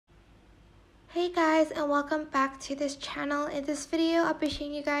Hey guys, and welcome back to this channel. In this video I'll be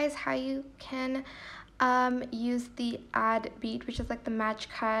showing you guys how you can use the add beat, which is like the match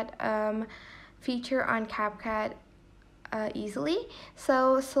cut feature on Capcut easily.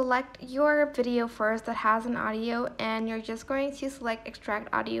 So select your video first that has an audio, and you're just going to select extract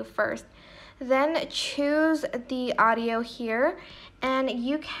audio first. Then choose the audio here, and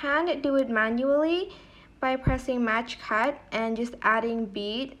you can do it manually by pressing match cut and just adding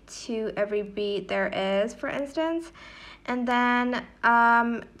beat to every beat there is, for instance. And then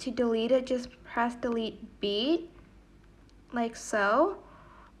to delete it, just press delete beat like so.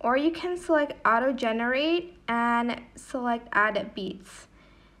 Or you can select auto generate and select add beats,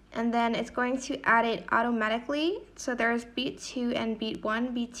 and then it's going to add it automatically. So there's beat 2 and beat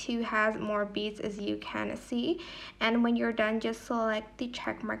 1. Beat 2 has more beats, as you can see, and when you're done, just select the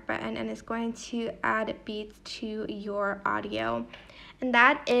check mark button and it's going to add beats to your audio. And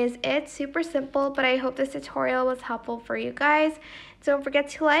that is it. Super simple, but I hope this tutorial was helpful for you guys. Don't forget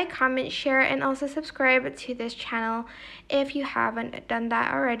to like, comment, share, and also subscribe to this channel if you haven't done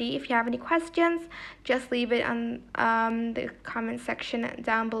that already. If you have any questions, just leave it on the comment section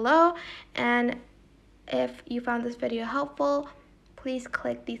down below. And if you found this video helpful, please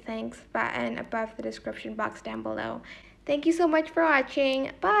click the thanks button above the description box down below. Thank you so much for watching.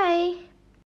 Bye!